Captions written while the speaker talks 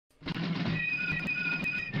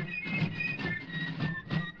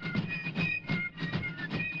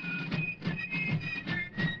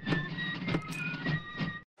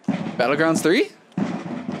Battlegrounds 3?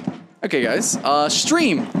 Okay, guys.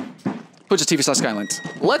 Stream. Twitch TV/Skyland.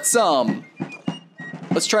 Let's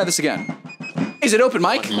try this again. Is it open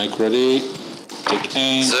mic? Mic ready. Take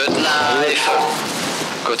aim. The knife.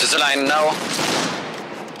 Go to the line now.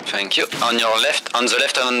 Thank you. On your left, on the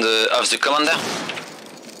left of the commander.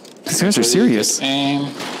 These guys are serious. Take aim.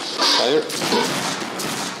 Fire.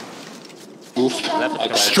 Oof.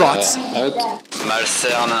 Struts.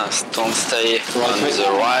 Malcerne, don't stay on the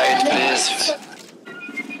right, please.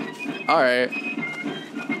 Alright.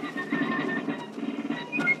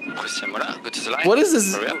 Go to the line. What is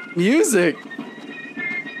this music?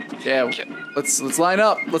 Yeah, Okay. let's line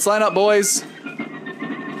up. Let's line up, boys.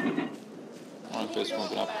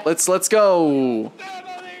 Let's go.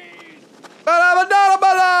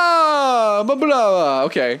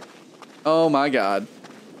 Okay. Oh my god.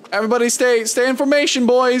 Everybody stay in formation,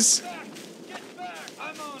 boys.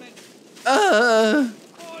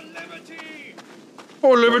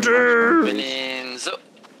 For liberty.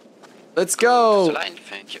 Let's go. Line,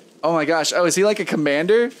 thank you. Oh my gosh. Oh, is he like a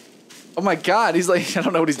commander? Oh my god. He's like, I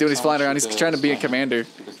don't know what he's doing. He's flying around. He's trying to be a commander.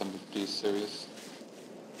 Because I'm pretty serious.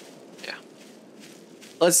 Yeah.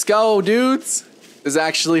 Let's go, dudes. This is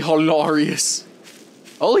actually hilarious.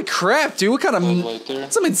 Holy crap, dude. What kind of...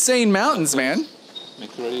 Some insane mountains, man.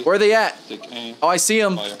 Where are they at? Oh, I see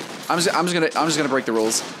them. I'm just gonna break the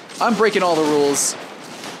rules. I'm breaking all the rules.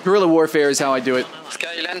 Guerrilla warfare is how I do it.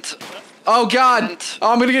 Skyland. Oh god!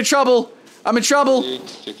 Oh, I'm gonna get in trouble. I'm in trouble.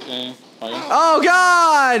 Oh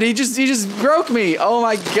god! He just broke me. Oh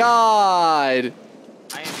my god!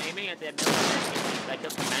 I am aiming at that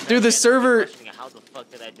building. Dude, the server. How the fuck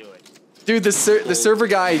did I do it? Dude, the server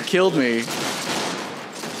guy killed me.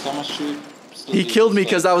 He killed me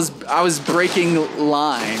because I was breaking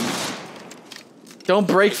line. Don't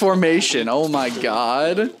break formation. Oh my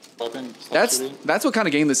god. That's what kind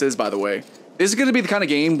of game this is, by the way. This is gonna be the kind of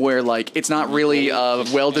game where like it's not really a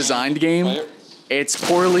well-designed game. It's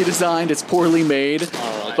poorly designed, it's poorly made,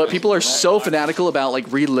 but people are so fanatical about like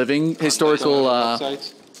reliving historical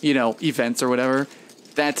you know, events or whatever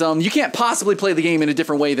that you can't possibly play the game in a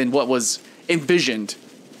different way than what was envisioned.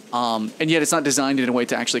 And yet it's not designed in a way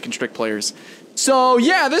to actually constrict players. So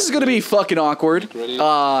yeah, this is gonna be fucking awkward.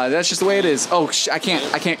 That's just the way it is. Oh, I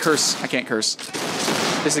can't curse. I can't curse.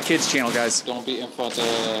 This is a kids channel, guys. Don't be in front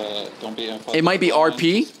of It might be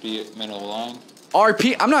RP. Be middle of the line.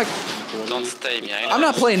 RP. I'm not. Don't stay behind. I'm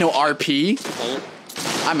not playing no RP.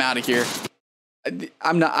 I'm out of here.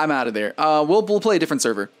 I'm out of there. We'll play a different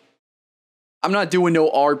server. I'm not doing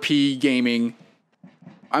no RP gaming.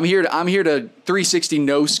 I'm here to 360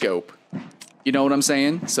 no scope. You know what I'm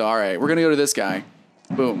saying? So all right, we're gonna go to this guy.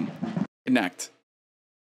 Boom. Connect.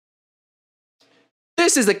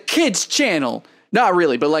 This is a kids channel. Not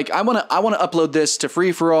really, but like I wanna upload this to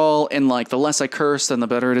free for all, and like the less I curse, then the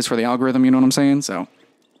better it is for the algorithm. You know what I'm saying? So,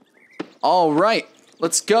 all right,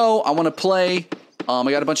 let's go. I want to play.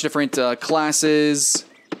 I got a bunch of different classes.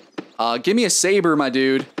 Give me a saber, my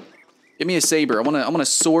dude. Give me a saber. I wanna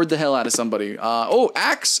sword the hell out of somebody. Oh,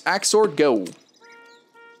 axe sword, go.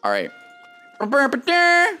 All right. Okay,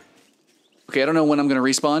 I don't know when I'm gonna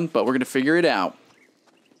respawn, but we're gonna figure it out.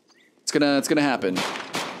 It's gonna happen.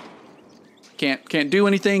 Can't do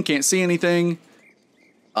anything, can't see anything.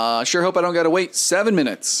 Sure hope I don't gotta wait 7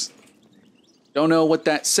 minutes. Don't know what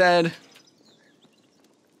that said.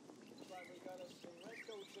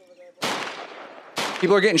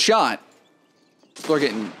 People are getting shot. People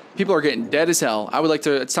are getting dead as hell. I would like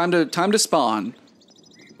to. It's time to spawn.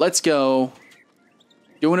 Let's go.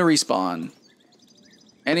 Doing a respawn.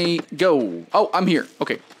 Go. Oh, I'm here.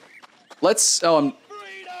 Okay. Let's. Oh,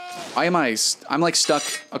 I'm like stuck.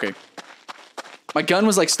 Okay. My gun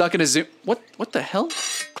was like stuck in a zoom. What the hell?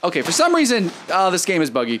 Okay, for some reason, this game is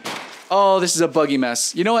buggy. Oh, this is a buggy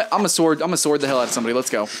mess. You know what? I'm gonna sword the hell out of somebody. Let's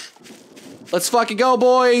go. Let's fucking go,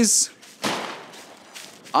 boys.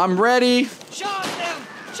 I'm ready. Charge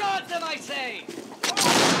them, I say.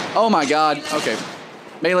 Oh my god. Okay.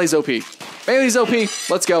 Melee's OP. Melee's OP.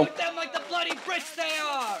 Let's go. Put them like the bloody Brits they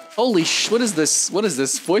are. Holy sh! What is this? What is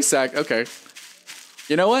this voice act? Okay.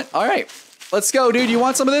 You know what? All right. Let's go, dude. You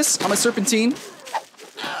want some of this? I'm a serpentine.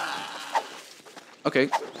 Okay.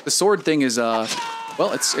 The sword thing is well,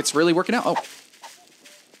 it's really working out. Oh.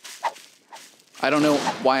 I don't know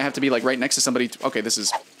why I have to be like right next to somebody. Okay, this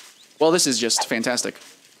is just fantastic.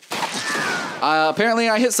 Apparently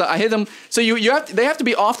I hit them. So they have to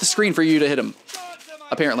be off the screen for you to hit them.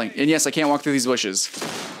 Apparently. And yes, I can't walk through these bushes.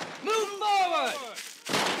 Move forward.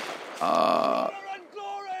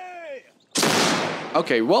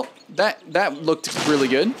 Okay, well, that looked really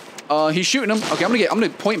good. He's shooting him. Okay, I'm gonna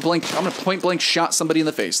point blank shot somebody in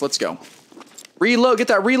the face. Let's go. Reload, get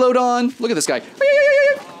that reload on. Look at this guy.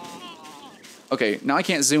 Okay, now I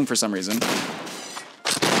can't zoom for some reason.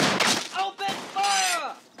 Open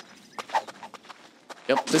fire!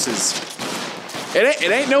 Yep, this is... It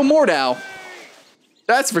ain't no Mordau.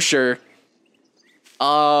 That's for sure.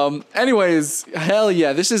 Anyways, hell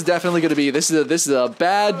yeah, this is definitely gonna be... This is a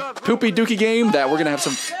bad poopy dookie game that we're gonna have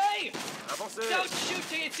some... Hey! Don't shoot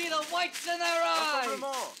till you see the whites in their eyes!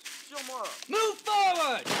 Move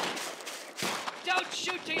forward! Don't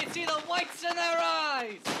shoot till you see the whites in their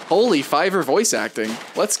eyes! Holy Fiverr voice acting.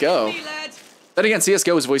 Let's go. Me, lads! Then again,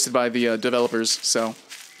 CSGO is voiced by the developers, so...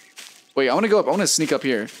 Wait, I want to go up. I want to sneak up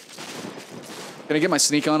here. Can I get my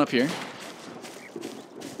sneak on up here?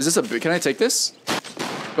 Is this a... Can I take this?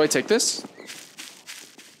 Do I take this?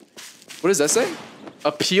 What does that say?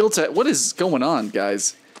 Appeal to... What is going on,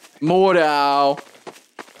 guys? Mordau.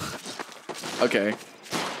 Okay.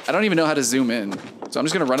 I don't even know how to zoom in. So I'm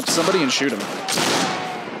just going to run up to somebody and shoot him.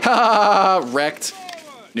 Ha! Wrecked.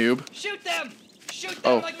 Noob. Shoot them! Shoot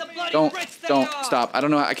them like the bloody Don't Brits they are! stop. I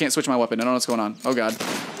don't know. I can't switch my weapon. I don't know what's going on. Oh, God.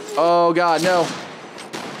 Oh, God, no.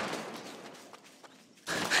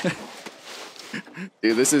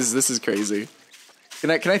 Dude, this is crazy. Can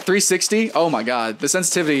I 360? Oh, my God. The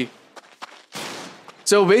sensitivity...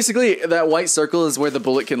 So basically, that white circle is where the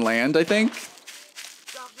bullet can land, I think.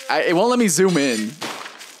 It won't let me zoom in.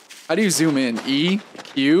 How do you zoom in? E?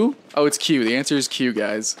 Q? Oh, it's Q. The answer is Q,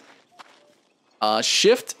 guys.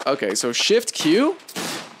 Shift? Okay, so Shift Q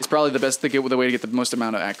is probably the best the way to get the most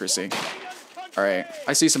amount of accuracy. All right,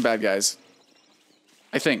 I see some bad guys.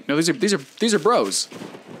 I think. No, these are bros.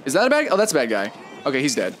 Is that a bad? Oh, that's a bad guy. Okay,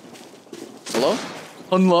 he's dead. Hello?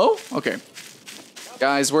 Hello? Okay.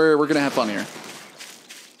 Guys, we're gonna have fun here.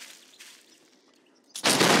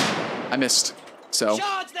 I missed. So.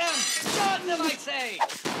 Charge them! Charge them, I say!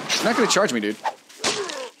 You're not gonna charge me, dude.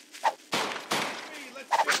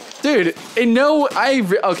 Dude,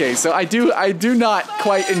 okay, so I do not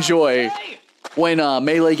quite enjoy when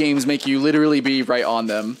melee games make you literally be right on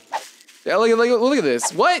them. Yeah, look at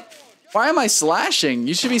this. What? Why am I slashing?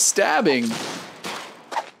 You should be stabbing.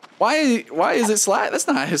 Why is it slash? That's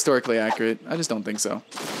not historically accurate. I just don't think so.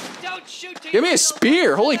 Don't shoot till Give me you a see the spear.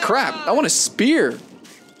 whites Holy in their crap. I want a spear.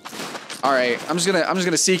 All right, I'm just gonna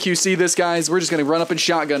CQC this, guys. We're just gonna run up and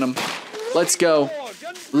shotgun him. Let's go.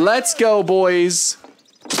 Let's go, boys.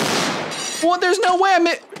 Well, there's no way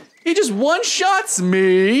he just one-shots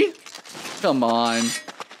me. Come on.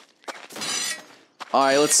 All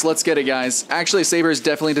right, let's get it, guys. Actually, a saber is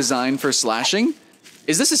definitely designed for slashing.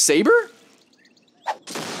 Is this a saber?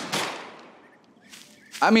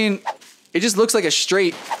 I mean, it just looks like a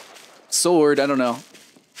straight sword. I don't know.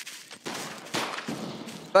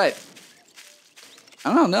 But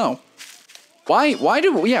I don't know. Why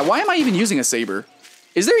am I even using a saber?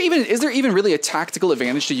 Is there even really a tactical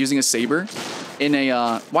advantage to using a saber in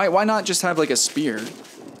a why not just have like a spear?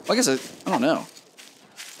 Well, I guess I don't know.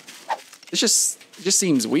 It just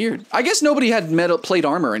seems weird. I guess nobody had metal plate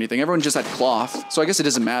armor or anything. Everyone just had cloth. So I guess it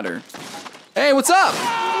doesn't matter. Hey, what's up?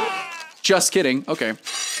 Just kidding. Okay.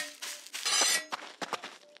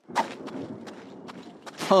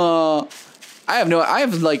 I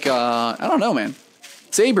don't know, man.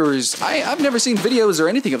 Sabers, I've never seen videos or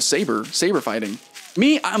anything of saber fighting.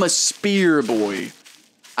 Me, I'm a spear boy.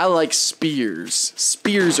 I like spears.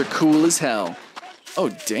 Spears are cool as hell. Oh,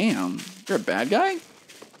 damn. You're a bad guy?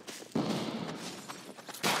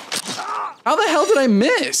 How the hell did I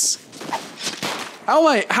miss? How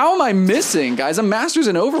am I missing, guys? I'm masters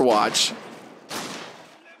in Overwatch.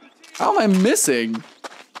 How am I missing?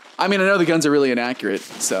 I mean, I know the guns are really inaccurate,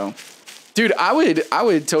 so. Dude, I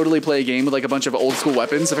would totally play a game with like a bunch of old school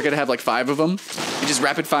weapons if I could have like 5 of them. You just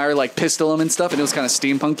rapid fire like pistol them and stuff, and it was kind of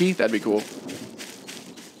steampunky. That'd be cool.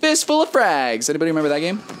 Fistful of frags. Anybody remember that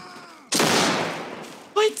game?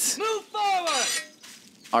 What? Move forward!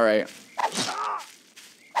 All right.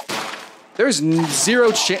 There's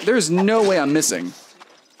zero chance. There's no way I'm missing.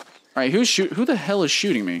 All right, who the hell is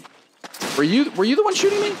shooting me? Were you the one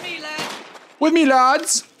shooting me? Me, lads! With me,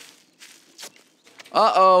 lads.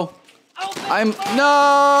 Uh-oh.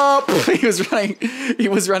 No. He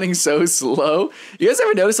was running so slow. You guys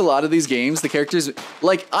ever notice a lot of these games, the characters,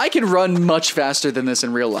 like, I can run much faster than this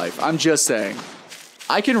in real life. I'm just saying.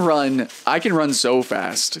 I can run so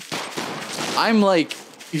fast. I'm like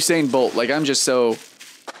Usain Bolt. Like, I'm just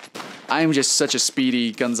such a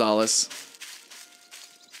speedy Gonzalez.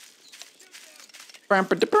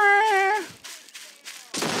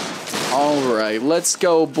 All right, let's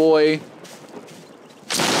go, boy.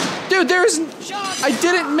 Dude, Dude, there's... I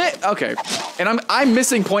didn't miss... Okay. And I'm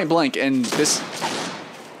missing point blank, and this...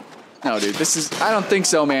 No, dude, this is... I don't think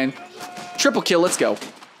so, man. Triple kill, let's go.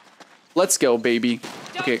 Let's go, baby.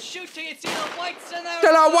 Okay. Don't shoot till you see the whites in their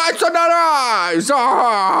Get our whites in their eyes!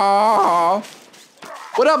 Oh.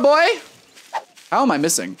 What up, boy? How am I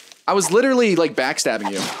missing? I was literally, like,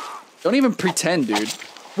 backstabbing you. Don't even pretend, dude.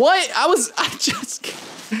 What? I just...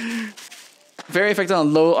 Very effective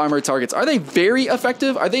on low armor targets. Are they very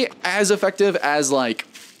effective? Are they as effective as, like,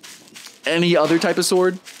 any other type of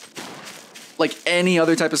sword? Like, any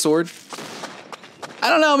other type of sword? I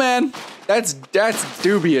don't know, man. That's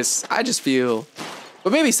dubious. I just feel...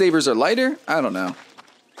 But maybe sabers are lighter? I don't know.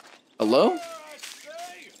 Hello?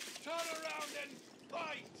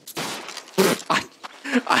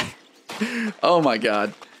 Oh my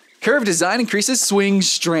god. Curve design increases swing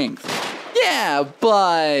strength. Yeah,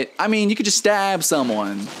 but I mean, you could just stab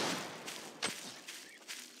someone.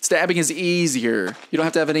 Stabbing is easier. You don't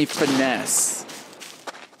have to have any finesse.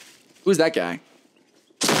 Who's that guy?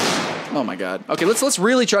 Oh my god. Okay, let's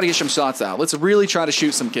really try to get some shots out. Let's really try to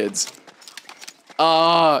shoot some kids.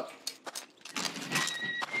 Okay.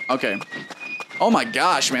 Oh my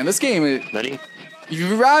gosh, man, this game is... Ready?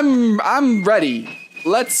 I'm ready.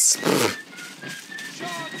 Let's...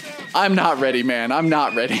 I'm not ready, man. I'm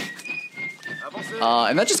not ready.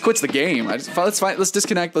 And that just quits the game. Let's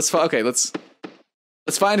disconnect. Let's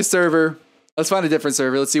find a server. Let's find a different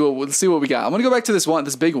server. Let's see what we got. I'm gonna go back to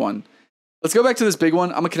this big one. Let's go back to this big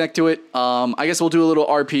one. I'm gonna connect to it. I guess we'll do a little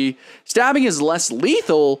RP. Stabbing is less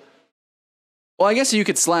lethal. Well, I guess you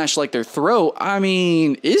could slash like their throat. I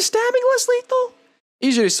mean, is stabbing less lethal?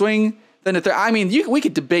 Easier to swing than to I mean, we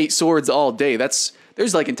could debate swords all day.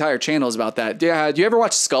 There's like entire channels about that. Do you ever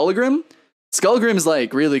watch Skullgrim? Skullgrim is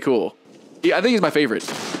like really cool. Yeah, I think he's my favorite.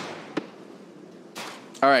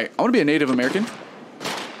 All right, I want to be a Native American.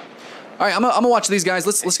 All right, I'm gonna watch these guys.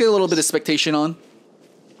 Let's get a little bit of spectation on.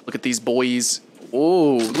 Look at these boys.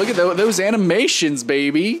 Oh, look at those animations,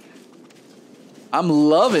 baby. I'm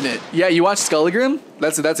loving it. Yeah, you watch Skullgrim?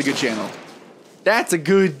 That's a good channel. That's a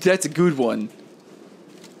good one.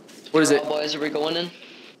 What is it? Boys, are we going in?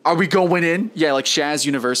 Are we going in? Yeah, like Shaz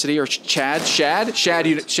University or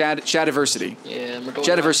Shadiversity. Yeah, we're going.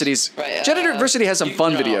 Shadiversity's. Right, Shadiversity has some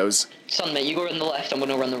fun videos. Son, mate, you go on the left. I'm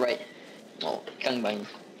gonna run the right. Oh, gangbang.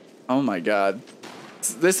 Oh my god,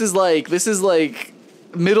 this is like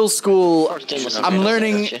middle school. I'm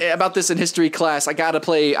learning about this in history class. I gotta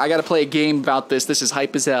play a game about this. This is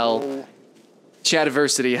hype as hell.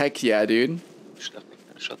 Shadiversity, heck yeah, dude.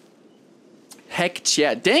 Heck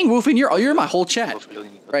yeah. Dang, Woofin, you're in my whole chat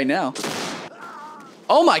right now.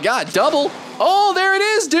 Oh my god, double. Oh, there it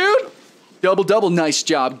is, dude. Double, nice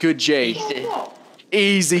job. Good J.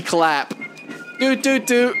 Easy clap. Doot.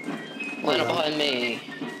 Line up behind me.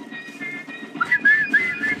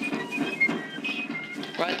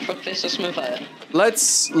 Right, front face, let's move at it.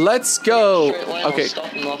 Let's go. Straight line, Okay. I'll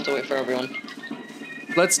stop and we'll have to wait for everyone.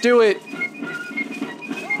 Let's do it.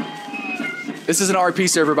 This is an RP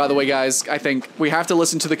server, by the way, guys. I think we have to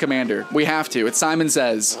listen to the commander. We have to. It's Simon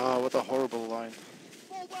Says. Oh, what a horrible line.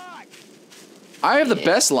 I have the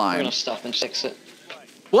best We're line. gonna stop and fix it.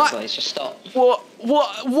 What? Guys, just stop. What?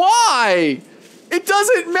 Why? It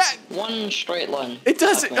doesn't matter. One straight line. It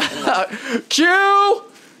doesn't. Q,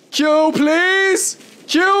 please.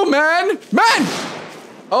 Q, man.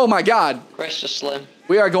 Oh my God. Chris, just slim.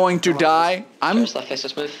 We are going to die. Just left face,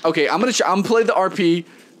 let's move. Okay. I'm gonna play the RP.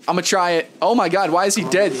 I'm gonna try it. Oh my god, why is he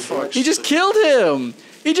dead? He just killed him!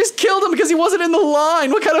 He just killed him because he wasn't in the line!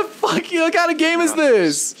 What kind of game is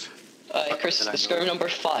this? Chris, let's go number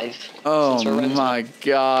 5. Oh my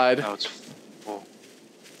god. No, it's 4.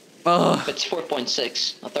 It's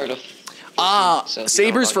 4.6, a third of...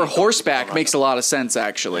 Sabers for horseback makes a lot of sense,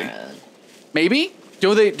 actually. Maybe?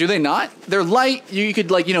 Do they not? They're light, you could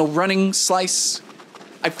running slice.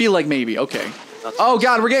 I feel like maybe, okay. Oh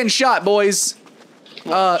god, we're getting shot, boys.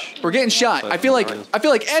 We're getting shot. I feel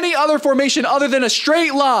like any other formation other than a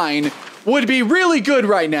straight line would be really good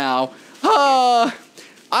right now.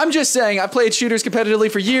 I'm just saying, I played shooters competitively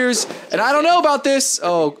for years, and I don't know about this.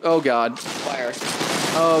 Oh god. Fire.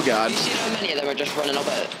 Oh god. You see how many of them are just running up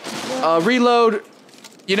it? Reload.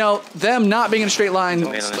 You know, them not being in a straight line.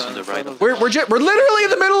 We're literally in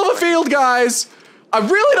the middle of a field, guys. I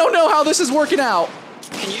really don't know how this is working out.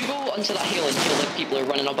 Can you go onto that hill and feel like people are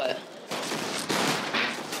running up it?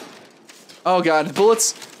 Oh god,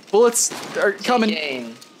 bullets are coming.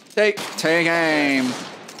 Take aim.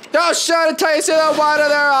 Don't shoot until you see the white of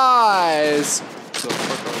their eyes.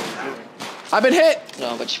 I've been hit.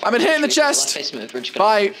 No, but I've been hit in the chest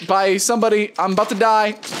by somebody. I'm about to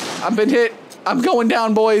die. I've been hit. I'm going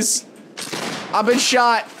down, boys. I've been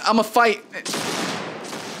shot. I'm a fight.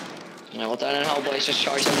 No, hold on in hell, boys. Just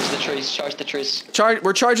charge them into the trees. Charge the trees.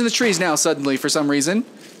 We're charging the trees now suddenly for some reason.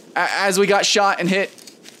 As we got shot and hit,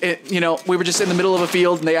 you know, we were just in the middle of a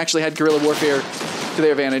field and they actually had guerrilla warfare to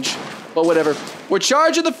their advantage. But whatever. We're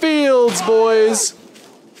charging the fields, boys.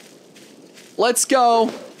 Let's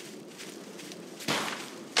go.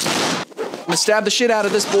 I'm gonna stab the shit out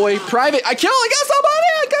of this boy. Private, I got somebody!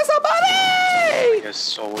 I got somebody! I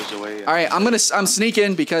guess always away. All right, I'm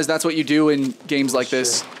sneaking because that's what you do in games like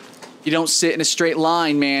this. You don't sit in a straight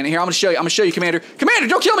line, man. Here, I'm gonna show you. I'm gonna show you, Commander. Commander,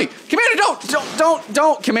 don't kill me! Commander,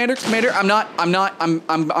 don't! Commander,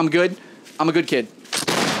 I'm good. I'm a good kid.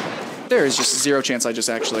 There is just zero chance I just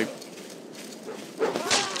actually.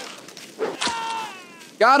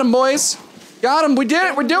 Got him, boys. Got him. We did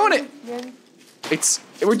it. We're doing it.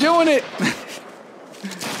 We're doing it.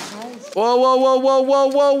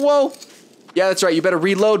 Whoa. Yeah, that's right. You better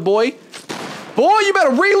reload, boy. Boy, you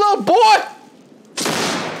better reload, boy.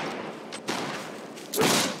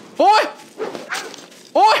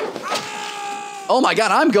 Oh my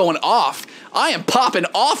God, I'm going off. I am popping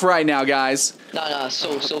off right now, guys. No,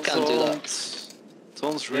 so can't do that.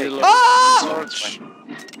 Someone's reload. Ah!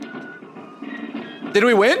 Did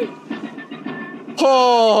we win?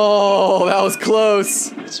 Oh, that was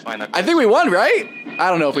close. It's fine. I think we won, right? I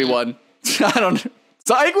don't know if we won. I don't know.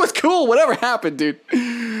 So it was cool. Whatever happened, dude.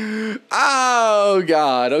 Oh,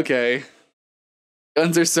 God. Okay.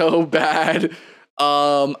 Guns are so bad.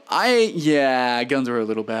 Yeah, guns were a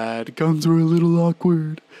little bad. Guns were a little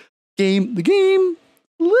awkward. The game,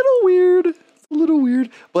 a little weird.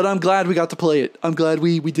 But I'm glad we got to play it. I'm glad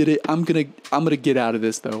we did it. I'm gonna get out of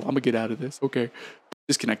this, though. I'm gonna get out of this. Okay.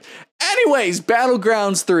 Disconnect. Anyways,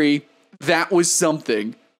 Battlegrounds 3, that was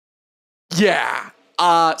something. Yeah.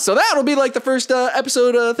 So that'll be like the first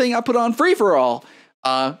episode thing I put on free for all.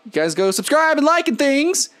 You guys go subscribe and like and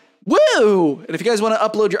things. Woo! And if you guys want to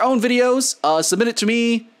upload your own videos, submit it to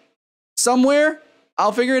me somewhere.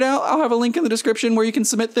 I'll figure it out. I'll have a link in the description where you can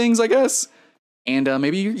submit things, I guess. And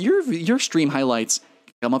maybe your stream highlights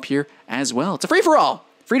come up here as well. It's a free for all.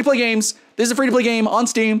 Free to play games. This is a free to play game on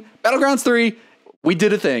Steam. Battlegrounds 3. We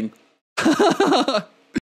did a thing.